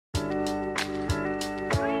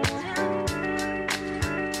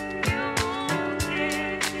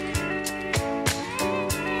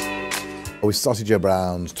We started Joe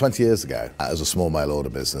Brown's 20 years ago as a small mail order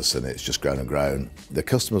business, and it's just grown and grown. The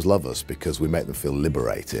customers love us because we make them feel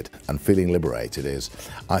liberated, and feeling liberated is,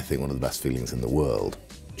 I think, one of the best feelings in the world.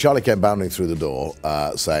 Charlie came bounding through the door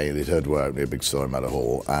saying he'd heard we're opening a big store in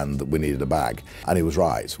Meadowhall and we needed a bag. And he was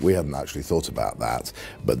right. We hadn't actually thought about that.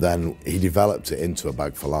 But then he developed it into a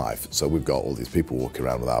bag for life. So we've got all these people walking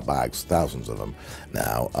around with our bags, thousands of them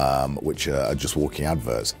now, which are just walking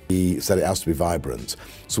adverts. He said it has to be vibrant.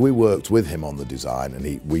 So we worked with him on the design,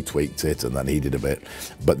 and we tweaked it, and then he did a bit.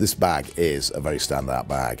 But this bag is a very standout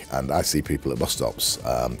bag. And I see people at bus stops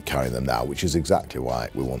carrying them now, which is exactly why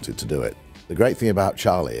we wanted to do it. The great thing about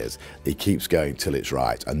Charlie is he keeps going till it's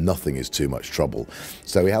right, and nothing is too much trouble.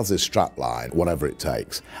 So he has this strap line, whatever it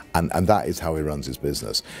takes, and that is how he runs his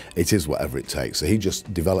business. It is whatever it takes. So he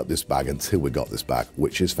just developed this bag until we got this bag,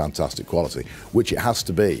 which is fantastic quality, which it has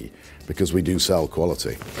to be because we do sell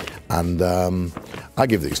quality. And I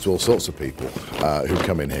give these to all sorts of people who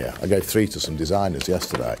come in here. I gave 3 to some designers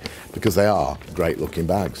yesterday because they are great looking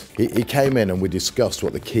bags. He came in and we discussed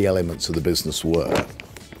what the key elements of the business were.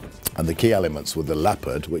 And the key elements were the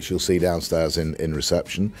leopard, which you'll see downstairs in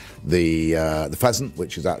reception, the pheasant,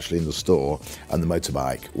 which is actually in the store, and the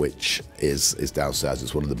motorbike, which is downstairs.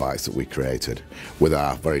 It's one of the bikes that we created with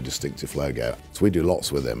our very distinctive logo. So we do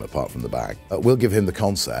lots with him apart from the bag. We'll give him the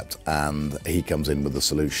concept and he comes in with the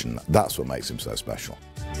solution. That's what makes him so special.